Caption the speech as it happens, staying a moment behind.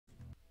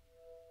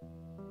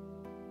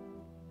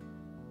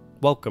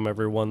Welcome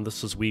everyone,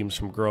 this is Weems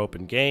from Grow Up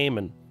and Game,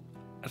 and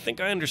I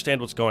think I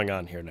understand what's going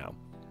on here now.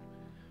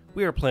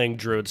 We are playing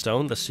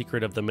Druidstone, the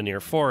secret of the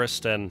Menhir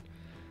Forest, and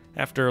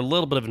after a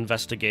little bit of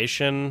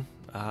investigation,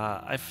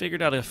 I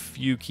figured out a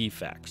few key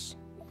facts.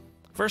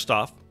 First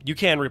off, you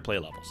can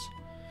replay levels.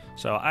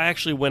 So I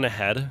actually went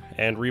ahead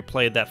and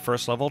replayed that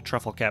first level,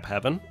 Truffle Cap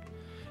Heaven.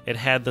 It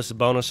had this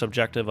bonus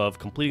objective of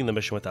completing the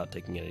mission without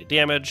taking any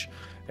damage,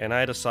 and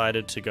I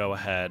decided to go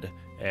ahead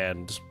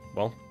and,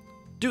 well,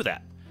 do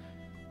that.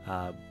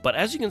 But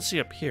as you can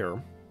see up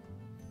here,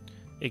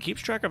 it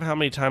keeps track of how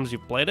many times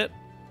you've played it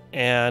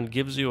and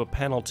gives you a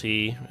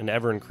penalty, an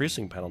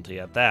ever-increasing penalty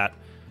at that,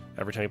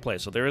 every time you play.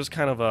 So there is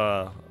kind of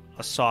a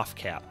soft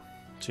cap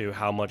to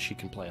how much you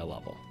can play a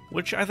level,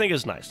 which I think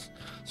is nice.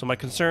 So my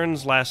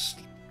concerns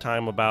last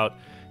time about,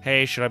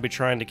 hey, should I be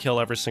trying to kill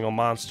every single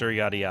monster,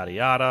 yada yada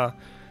yada,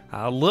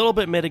 a little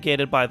bit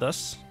mitigated by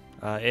this.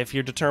 If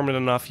you're determined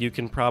enough, you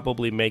can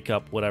probably make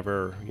up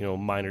whatever,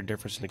 minor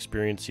difference in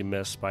experience you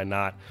miss by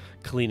not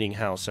cleaning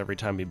house every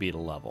time you beat a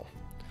level.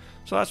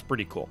 So that's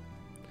pretty cool.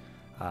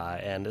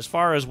 And as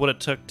far as what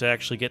it took to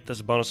actually get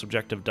this bonus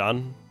objective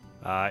done,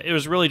 it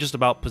was really just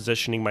about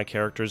positioning my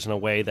characters in a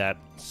way that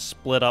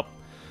split up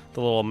the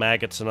little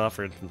maggots enough,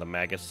 or the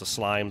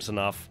slimes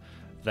enough,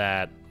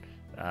 that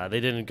they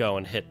didn't go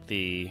and hit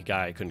the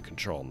guy I couldn't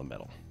control in the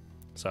middle.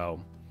 So,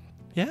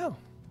 yeah,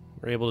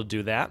 we're able to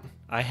do that.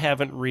 I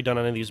haven't redone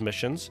any of these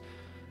missions.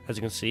 As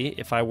you can see,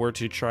 if I were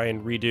to try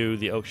and redo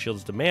the Oak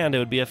Shield's demand, it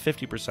would be a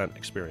 50%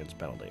 experience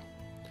penalty.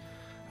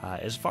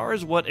 As far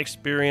as what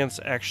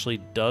experience actually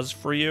does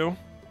for you,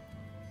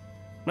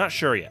 not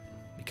sure yet,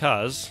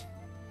 because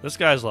this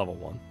guy's level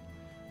 1,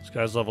 this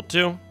guy's level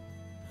 2,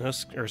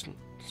 this guy's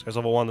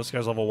level 1, this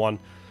guy's level 1,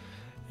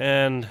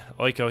 and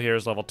Oiko here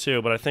is level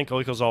 2, but I think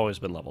Oiko's always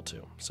been level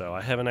 2, so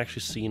I haven't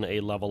actually seen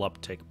a level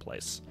up take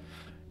place.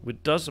 We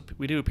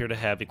do appear to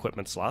have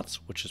equipment slots,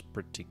 which is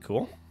pretty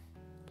cool.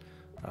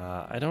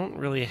 I don't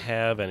really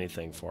have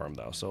anything for him,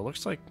 though, so it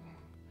looks like...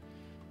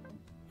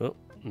 Oh,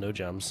 no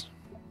gems.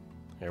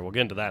 Here, we'll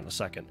get into that in a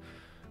second.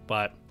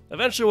 But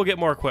eventually we'll get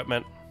more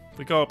equipment. If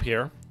we go up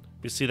here,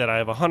 we see that I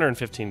have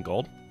 115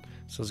 gold. It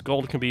says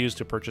gold can be used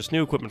to purchase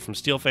new equipment from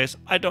Steelface.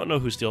 I don't know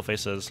who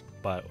Steelface is,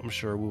 but I'm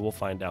sure we will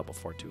find out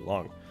before too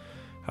long.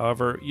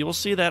 However, you will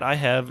see that I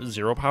have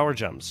 0 power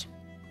gems.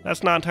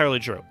 That's not entirely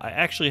true. I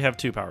actually have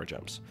 2 power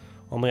gems,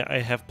 only I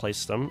have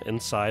placed them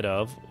inside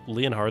of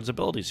Leonhard's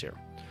abilities here.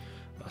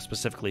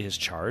 Specifically his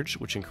charge,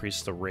 which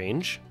increases the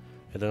range,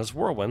 and then his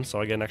whirlwind,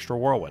 so I get an extra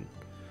whirlwind.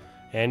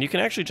 And you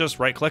can actually just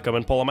right-click them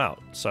and pull them out.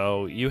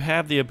 So you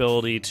have the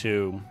ability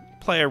to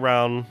play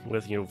around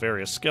with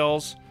various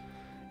skills,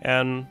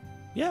 and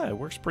yeah, it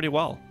works pretty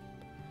well.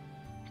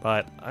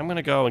 But I'm going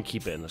to go and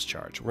keep it in this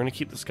charge. We're going to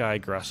keep this guy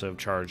aggressive,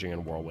 charging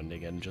and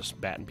whirlwinding, and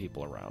just batting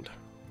people around.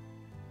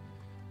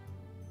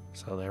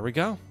 So there we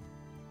go.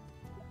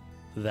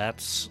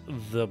 That's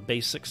the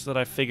basics that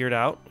I figured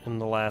out in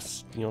the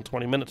last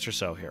 20 minutes or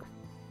so here.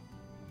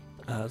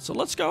 So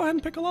let's go ahead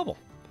and pick a level.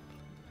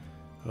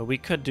 We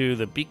could do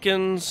the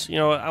beacons.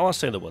 I want to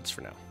say the woods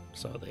for now.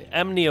 So the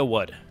Emnia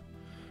wood.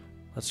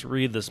 Let's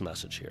read this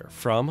message here.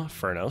 From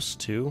Furnos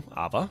to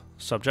Aava.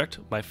 Subject,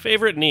 my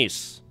favorite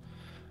niece.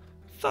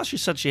 I thought she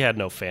said she had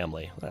no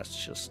family.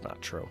 That's just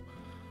not true.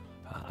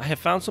 I have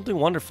found something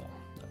wonderful.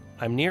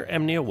 I'm near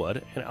Emnia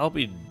Wood, and I'll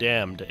be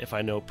damned if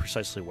I know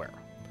precisely where.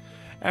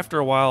 After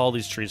a while, all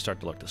these trees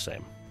start to look the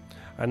same.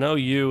 I know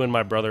you and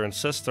my brother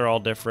insist they're all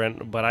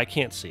different, but I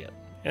can't see it.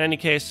 In any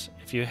case,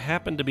 if you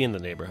happen to be in the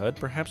neighborhood,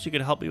 perhaps you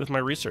could help me with my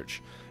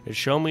research and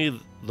show me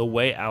the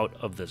way out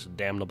of this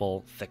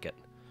damnable thicket.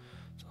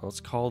 So let's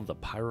call the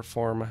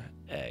Pyriform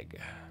Egg.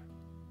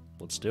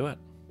 Let's do it.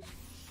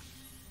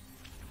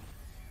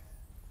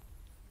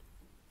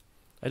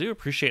 I do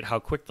appreciate how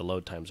quick the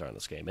load times are in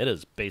this game. It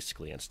is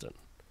basically instant.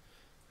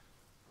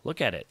 Look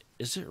at it.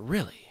 Is it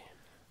really?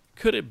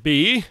 Could it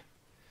be?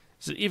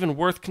 Is it even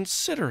worth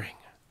considering?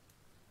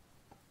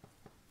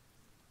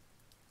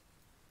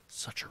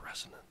 Such a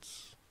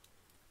resonance.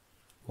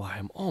 Why,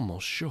 I'm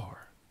almost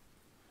sure.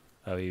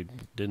 Oh, you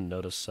didn't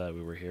notice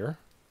we were here?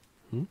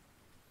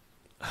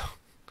 Oh.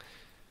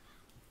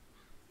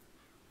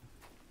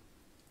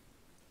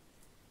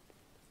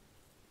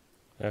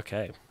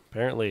 Okay.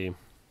 Apparently,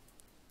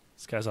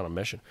 this guy's on a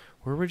mission.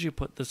 Where would you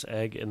put this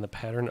egg in the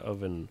pattern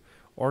of an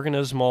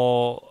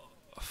organismal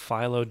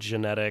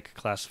phylogenetic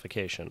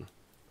classification?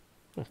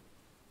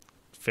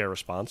 Fair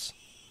response.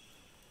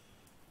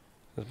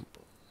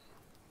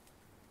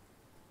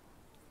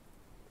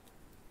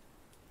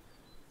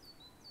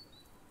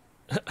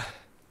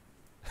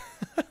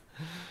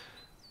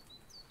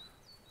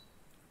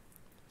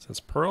 Says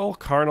Pearl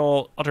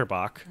Carnal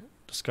Utterbach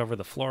discovered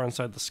the floor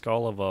inside the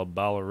skull of a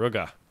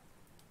Balaruga.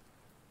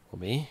 Well,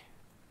 me?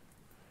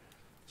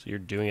 So you're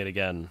doing it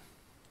again.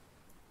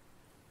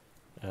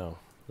 Oh,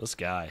 this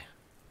guy.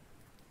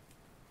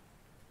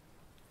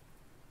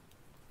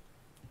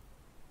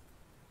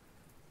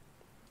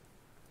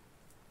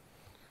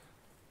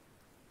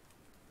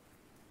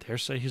 Dare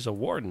say he's a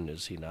warden,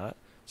 is he not?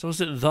 So is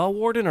it the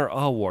warden or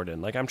a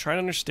warden? Like, I'm trying to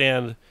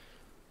understand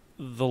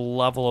the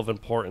level of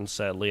importance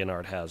that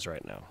Leonard has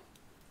right now.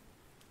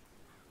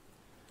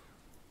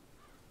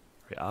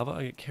 Aava,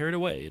 I get carried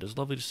away. It is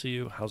lovely to see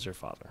you. How's your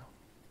father?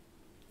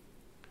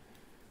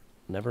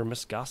 Never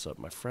miss gossip.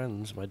 My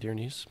friends, my dear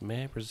niece,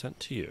 may I present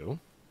to you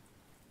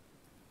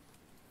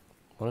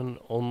one and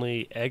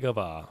only egg of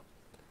a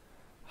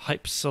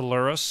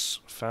Hypsilurus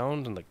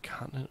found in the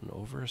continent in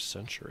over a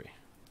century.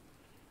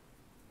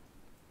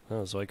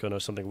 Oh, Zoiko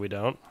knows something we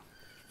don't.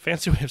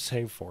 Fancy way of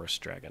saying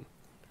forest dragon.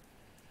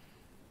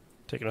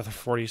 Take another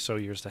 40 so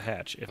years to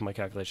hatch, if my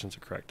calculations are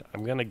correct.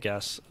 I'm going to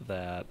guess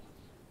that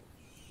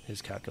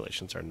his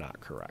calculations are not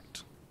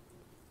correct.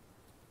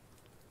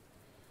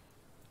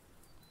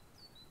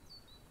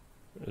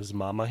 Is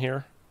Mama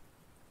here?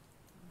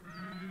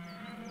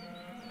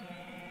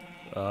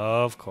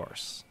 Of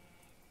course.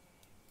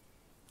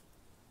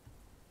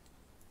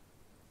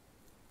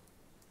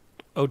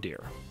 Oh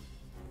dear.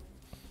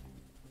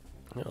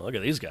 Oh, look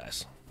at these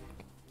guys.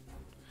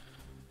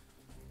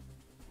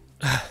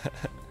 The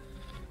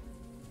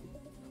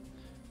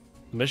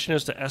mission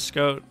is to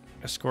escort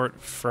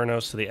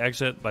Furnos to the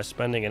exit. By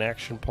spending an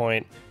action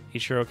point,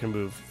 each hero can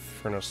move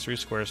Furnos 3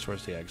 squares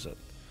towards the exit.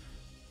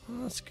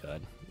 Well, that's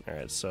good.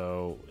 Alright,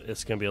 so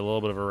it's going to be a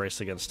little bit of a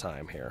race against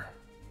time here.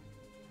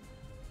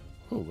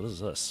 Ooh, what is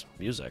this?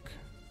 Music.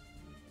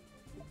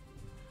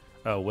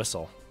 Oh,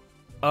 whistle.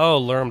 Oh,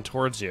 lure him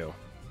towards you.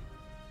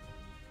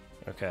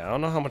 Okay, I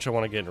don't know how much I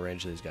want to get in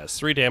range of these guys.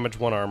 3 damage,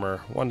 1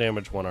 armor. 1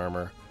 damage, 1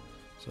 armor.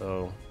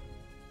 So,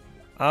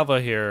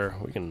 Aava here,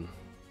 we can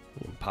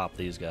pop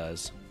these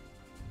guys.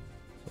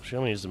 So she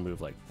only needs to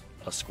move like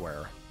a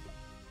square.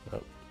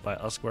 By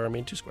a square, I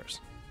mean 2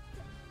 squares.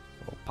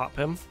 We'll pop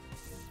him.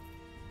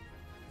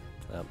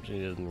 She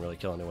didn't really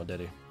kill anyone,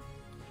 did he?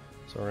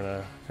 So we're going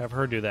to have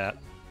her do that.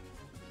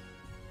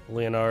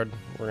 Leonard,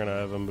 we're going to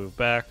have him move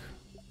back.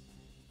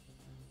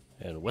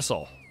 And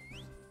whistle.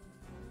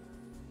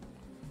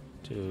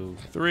 2,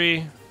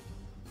 3.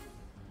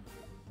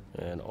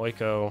 And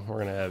Oiko, we're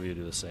going to have you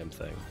do the same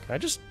thing. Can I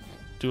just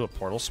do a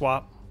portal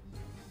swap?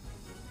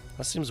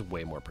 That seems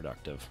way more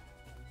productive.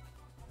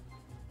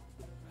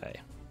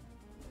 Hey.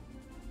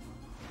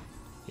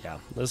 Yeah,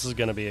 this is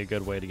going to be a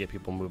good way to get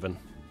people moving.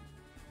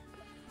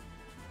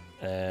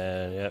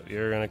 And, yep,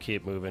 you're going to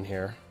keep moving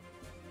here.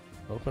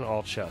 Open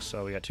all chests.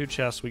 So we got 2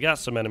 chests. We got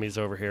some enemies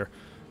over here.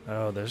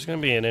 Oh, there's going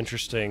to be an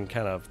interesting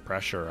kind of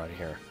pressure right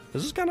here.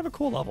 This is kind of a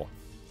cool level.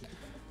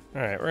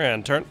 Alright, we're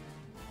going to turn.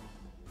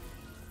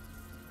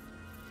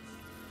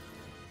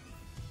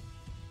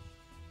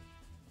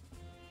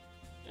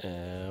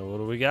 And what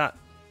do we got?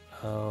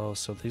 Oh,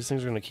 so these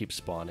things are going to keep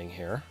spawning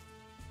here.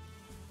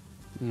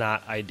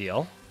 Not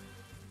ideal.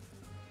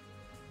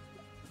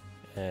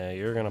 And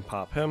you're going to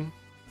pop him.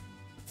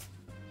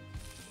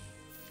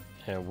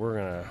 And we're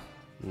going to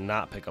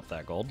not pick up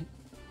that gold.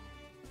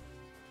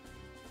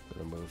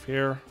 We're going to move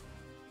here.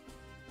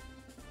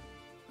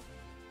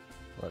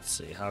 Let's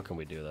see, how can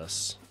we do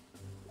this?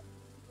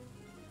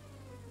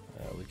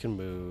 We can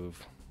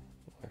move...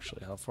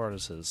 Actually, how far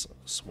does his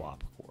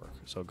swap work?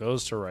 So it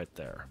goes to right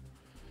there.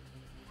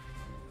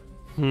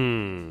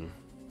 And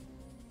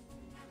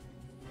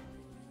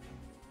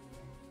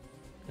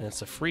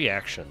it's a free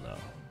action, though.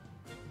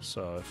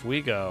 So if we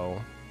go...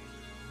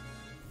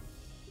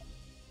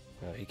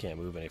 Oh, he can't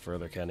move any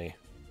further, can he?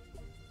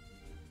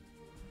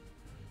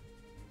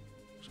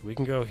 So we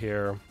can go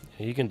here.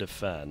 He can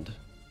defend.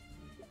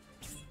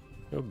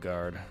 He'll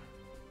guard.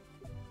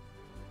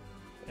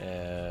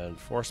 And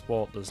Force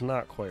Bolt does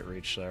not quite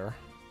reach there.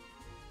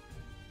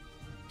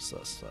 So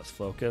that's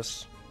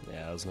focus.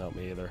 Yeah, that doesn't help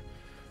me either.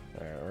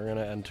 Alright, we're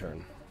gonna end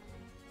turn.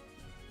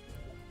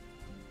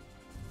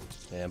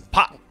 And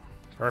pop!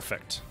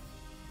 Perfect.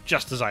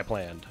 Just as I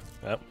planned.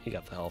 Yep, he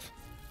got the health.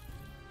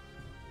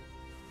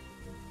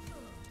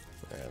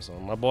 Yeah, so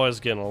my boy's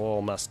getting a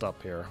little messed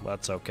up here.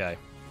 That's okay.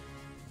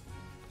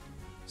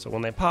 So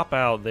when they pop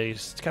out, they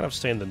kind of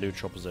stay in the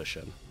neutral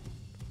position.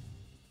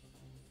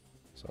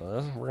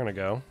 So we're going to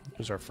go.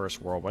 Use our first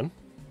whirlwind.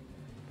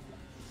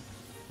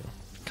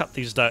 Cut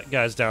these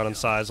guys down in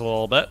size a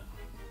little bit.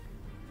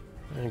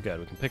 And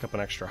good. We can pick up an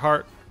extra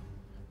heart.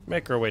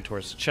 Make our way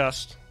towards the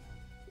chest.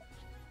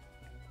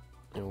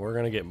 And we're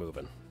going to get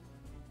moving.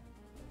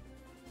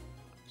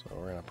 So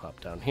we're going to pop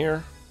down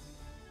here.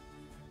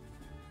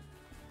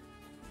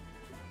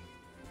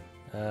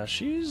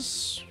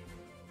 She's...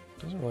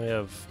 doesn't really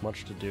have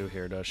much to do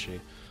here, does she?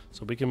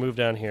 So we can move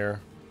down here.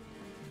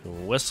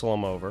 And whistle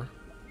them over.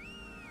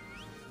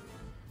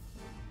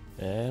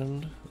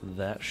 And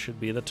that should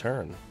be the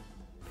turn.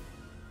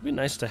 It'd be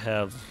nice to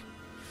have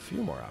a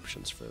few more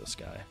options for this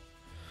guy.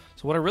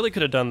 So what I really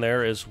could have done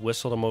there is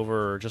whistled him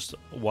over just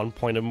 1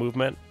 point of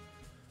movement,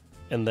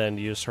 and then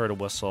use her to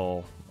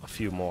whistle a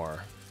few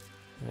more.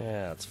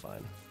 Yeah, that's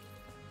fine.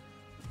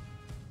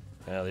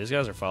 Yeah, these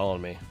guys are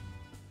following me.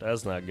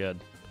 That's not good.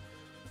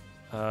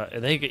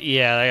 They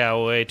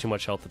got way too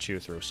much health to chew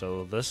through,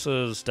 so this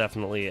is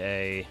definitely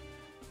a...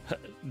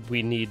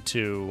 we need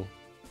to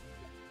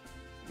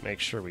make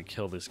sure we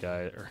kill this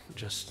guy, or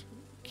just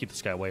keep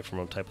this guy away from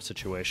him type of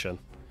situation.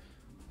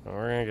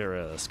 We're gonna get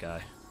rid of this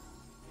guy.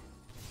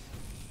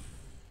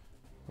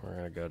 We're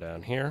gonna go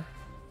down here.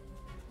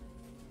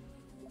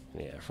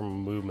 Yeah, from a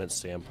movement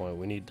standpoint,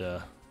 we need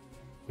to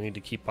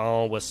keep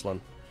on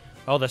whistling.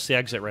 Oh, that's the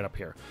exit right up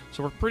here.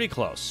 So we're pretty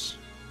close.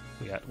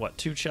 We got what,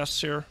 2 chests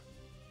here?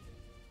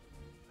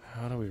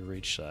 How do we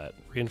reach that?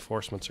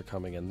 Reinforcements are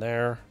coming in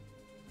there.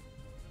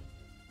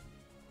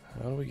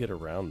 How do we get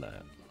around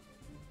that?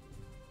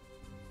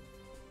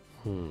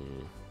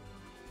 So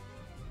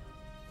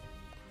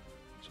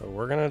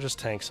we're gonna just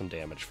tank some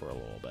damage for a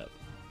little bit.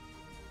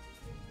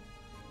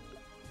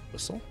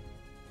 Whistle.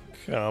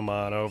 Come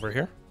on over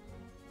here.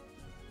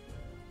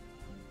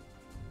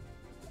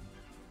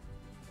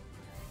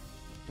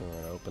 We're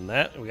gonna open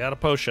that. We got a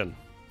potion.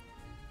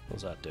 What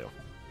does that do?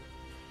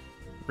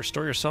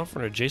 Restore yourself or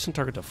an adjacent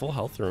target to full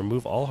health and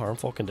remove all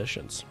harmful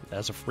conditions.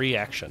 As a free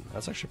action.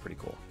 That's actually pretty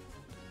cool.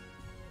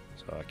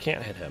 So I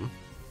can't hit him.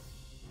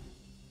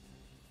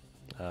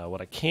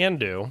 What I can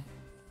do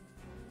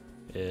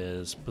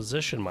is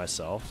position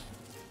myself.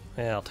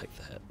 Yeah, I'll take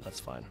the hit. That's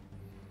fine.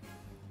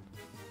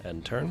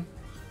 End turn.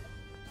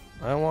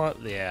 I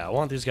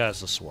want these guys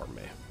to swarm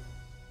me.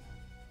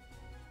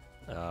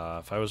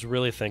 If I was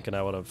really thinking,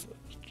 I would have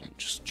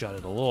just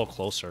jutted a little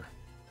closer.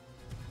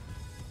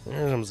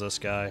 Here comes this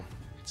guy.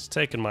 It's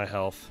taking my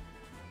health.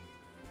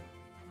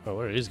 Oh,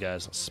 what are these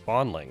guys?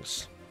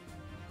 Spawnlings.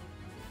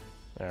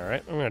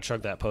 Alright, I'm going to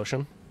chug that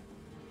potion.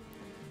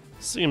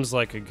 Seems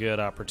like a good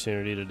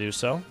opportunity to do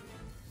so.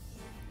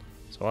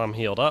 So I'm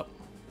healed up.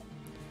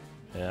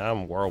 And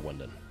I'm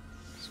whirlwinding.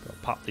 Just going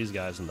to pop these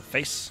guys in the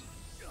face.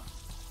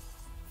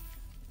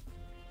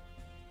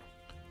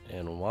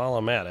 And while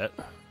I'm at it...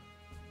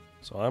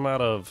 So I'm out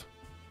of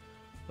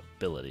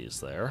abilities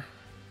there.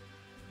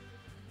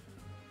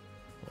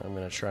 I'm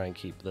going to try and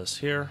keep this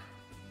here.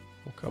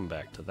 We'll come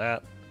back to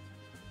that.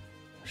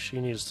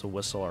 She needs to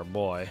whistle our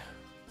boy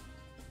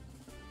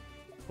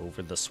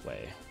over this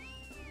way.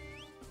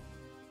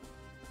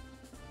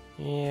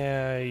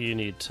 Yeah, you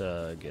need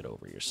to get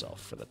over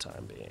yourself for the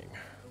time being.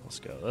 Let's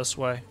go this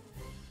way.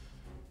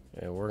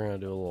 And we're going to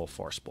do a little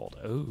force bolt.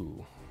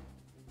 Ooh.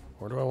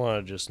 Or do I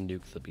want to just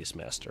nuke the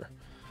Beastmaster?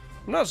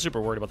 I'm not super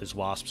worried about these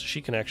wasps.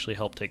 She can actually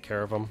help take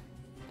care of them.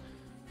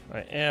 I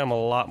am a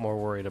lot more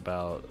worried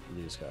about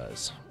these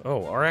guys.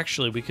 Oh, or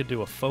actually we could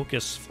do a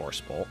focus force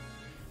bolt.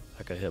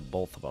 I could hit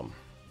both of them.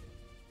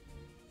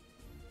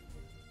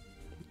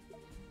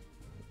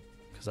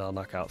 Because I'll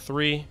knock out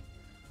 3.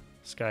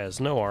 This guy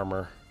has no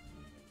armor.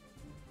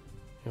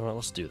 You know what,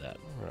 let's do that.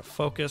 We're going to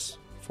focus,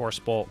 force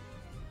bolt.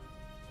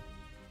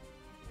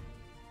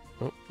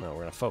 Oh, no, we're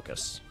going to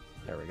focus.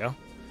 There we go.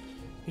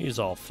 He's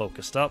all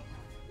focused up.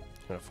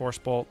 Gonna force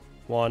bolt.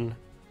 1,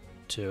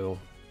 2,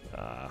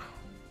 out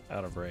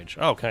of range.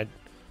 Oh, can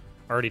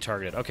I already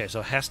targeted? Okay, so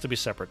it has to be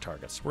separate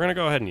targets. We're gonna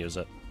go ahead and use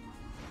it.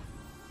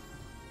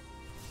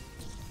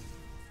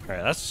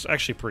 Alright, that's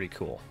actually pretty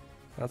cool.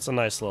 That's a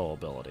nice little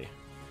ability.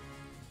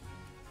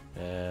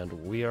 And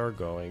we are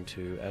going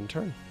to end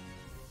turn.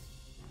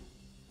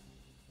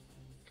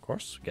 Of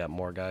course, we got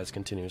more guys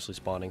continuously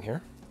spawning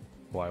here.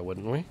 Why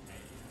wouldn't we?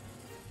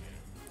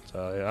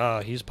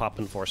 So, he's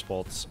popping force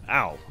bolts.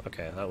 Ow!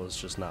 Okay, that was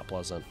just not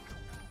pleasant.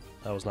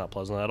 That was not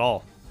pleasant at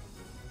all.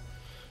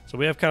 So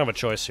we have kind of a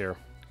choice here.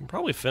 We can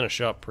probably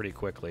finish up pretty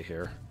quickly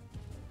here.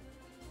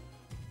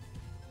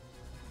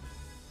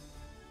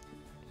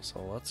 So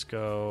let's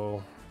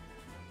go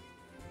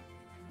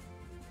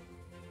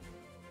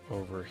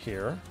over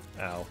here.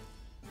 Ow.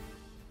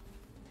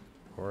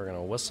 We're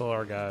gonna whistle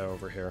our guy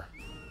over here.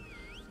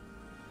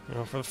 You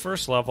know, for the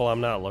first level,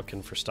 I'm not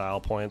looking for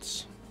style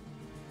points.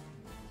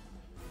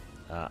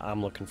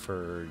 I'm looking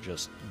for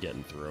just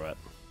getting through it.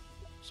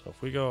 So if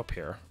we go up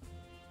here,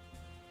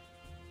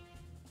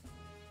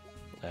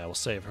 we'll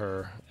save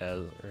her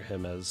as or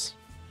him as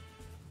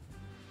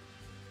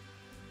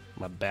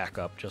my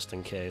backup just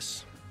in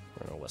case.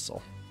 We're gonna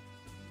whistle.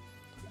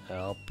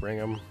 I'll bring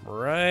him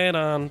right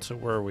on to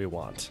where we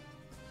want.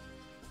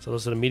 So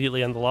does it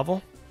immediately end the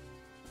level?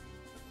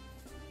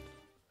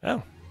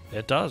 Oh,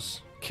 it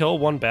does. Kill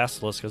 1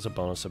 basilisk as a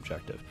bonus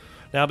objective.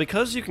 Now,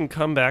 because you can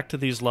come back to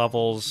these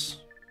levels,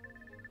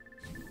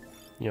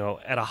 you know,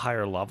 at a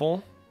higher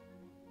level,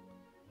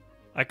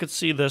 I could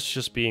see this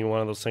just being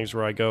one of those things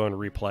where I go and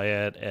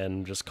replay it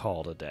and just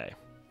call it a day.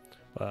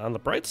 But on the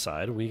bright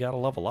side, we got a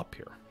level up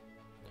here.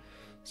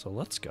 So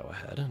let's go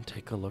ahead and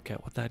take a look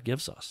at what that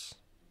gives us.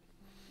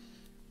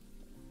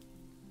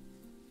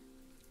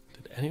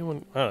 Did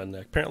anyone... Oh, and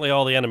apparently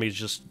all the enemies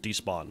just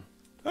despawn.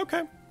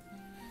 Okay.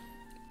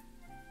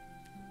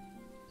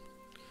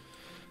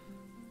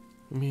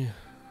 I mean,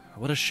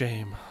 what a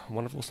shame.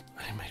 Wonderful...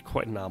 I made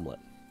quite an omelet.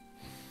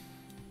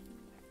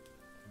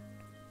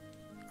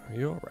 Are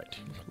you alright?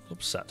 You look a little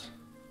upset.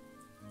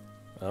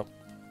 Oh.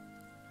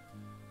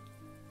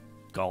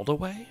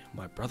 Galdaway?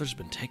 My brother's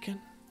been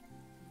taken?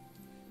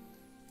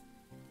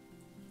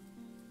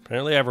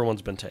 Apparently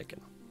everyone's been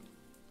taken.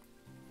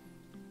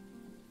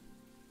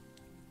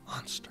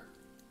 Monster.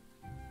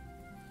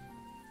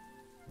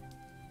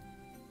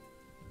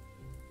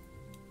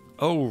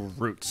 Oh,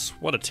 roots.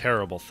 What a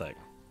terrible thing.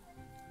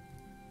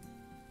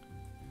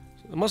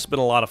 It must have been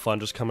a lot of fun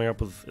just coming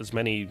up with as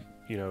many,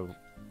 you know,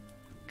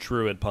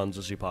 druid puns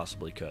as you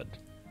possibly could.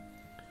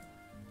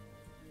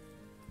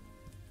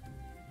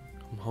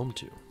 Come home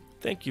to.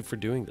 Thank you for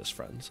doing this,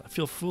 friends. I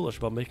feel foolish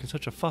about making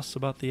such a fuss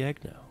about the egg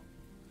now.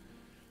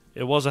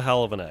 It was a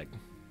hell of an egg.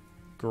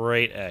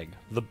 Great egg.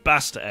 The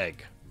best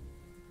egg.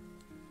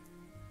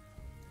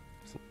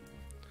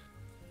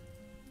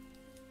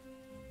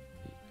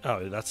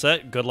 Oh, that's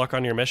it? Good luck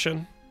on your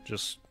mission?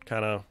 Just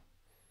kind of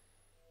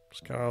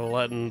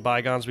letting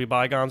bygones be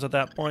bygones at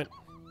that point?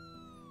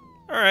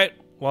 Alright,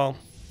 well,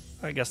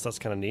 I guess that's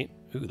kind of neat.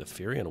 Ooh, the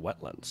Furian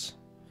wetlands.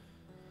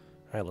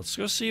 Alright, let's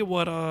go see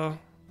what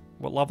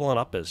leveling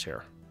up is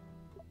here.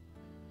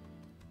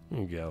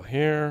 You go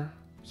here.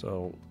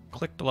 So,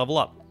 click to level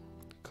up.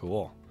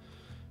 Cool.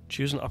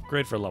 Choose an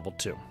upgrade for level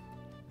 2.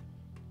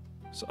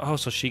 So,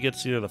 so she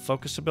gets either the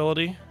focus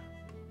ability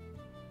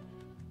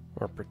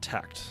or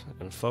protect.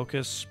 And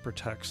focus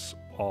protects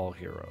all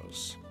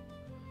heroes.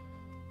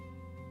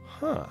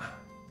 Huh.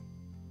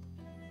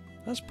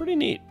 That's pretty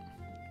neat.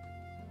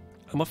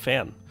 I'm a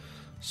fan.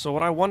 So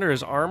what I wonder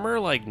is armor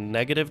like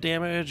negative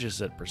damage?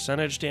 Is it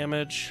percentage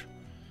damage?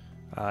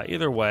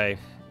 Either way,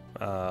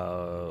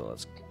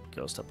 let's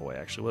go a step away.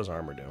 Actually, what does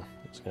armor do?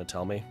 It's going to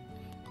tell me.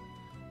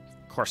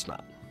 Of course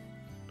not.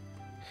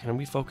 Can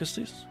we focus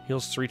these?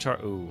 Heals 3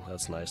 charge. Ooh,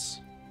 that's nice.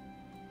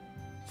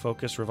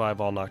 Focus,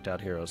 revive all knocked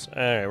out heroes.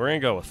 Alright, we're going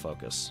to go with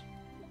focus.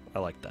 I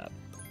like that.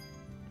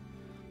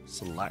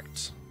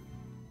 Select.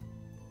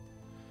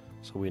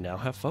 So we now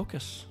have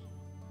focus.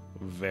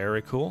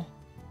 Very cool.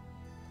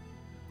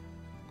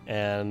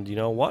 And you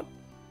know what?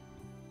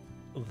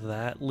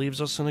 That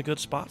leaves us in a good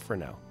spot for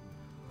now.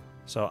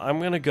 So I'm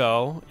going to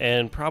go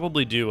and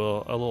probably do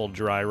a little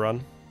dry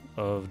run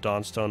of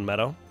Dawnstone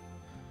Meadow.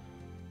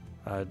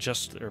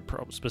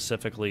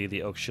 Specifically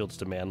the Oak Shield's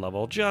demand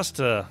level, just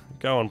to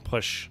go and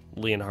push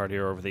Leonhard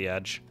here over the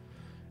edge.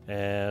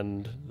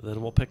 And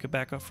then we'll pick it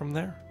back up from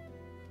there.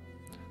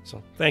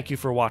 So thank you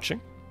for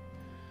watching.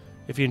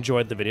 If you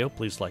enjoyed the video,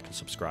 please like and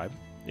subscribe.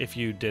 If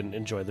you didn't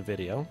enjoy the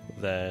video,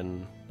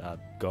 then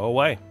go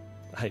away.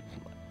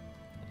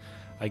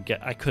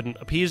 I couldn't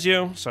appease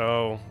you,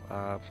 so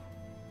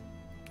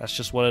that's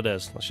just what it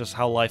is. That's just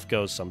how life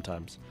goes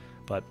sometimes.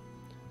 But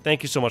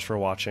thank you so much for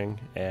watching,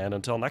 and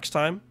until next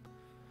time,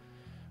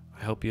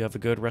 I hope you have a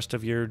good rest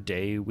of your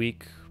day,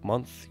 week,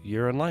 month,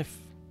 year in life.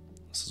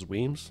 This is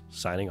Weems,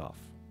 signing off.